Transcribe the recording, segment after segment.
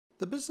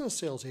The business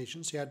sales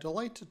agency are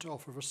delighted to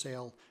offer for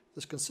sale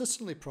this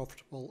consistently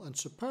profitable and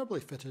superbly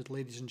fitted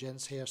ladies and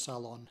gents hair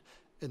salon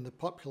in the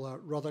popular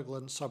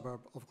Rutherglen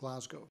suburb of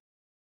Glasgow.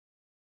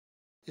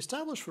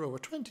 Established for over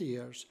 20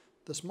 years,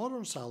 this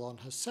modern salon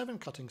has 7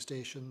 cutting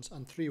stations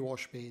and 3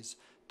 wash bays,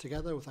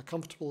 together with a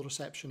comfortable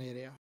reception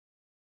area.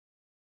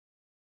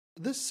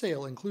 This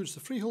sale includes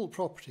the freehold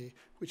property,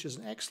 which is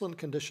in excellent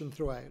condition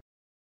throughout.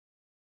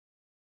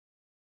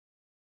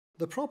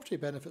 The property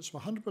benefits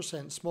from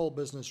 100% small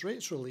business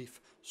rates relief,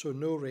 so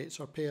no rates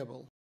are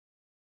payable.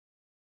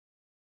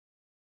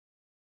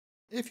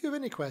 If you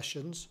have any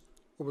questions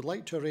or would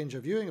like to arrange a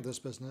viewing of this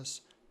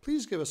business,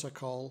 please give us a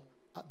call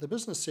at the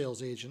Business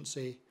Sales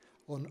Agency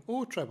on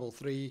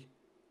 0333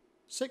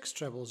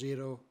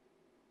 6000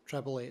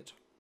 888.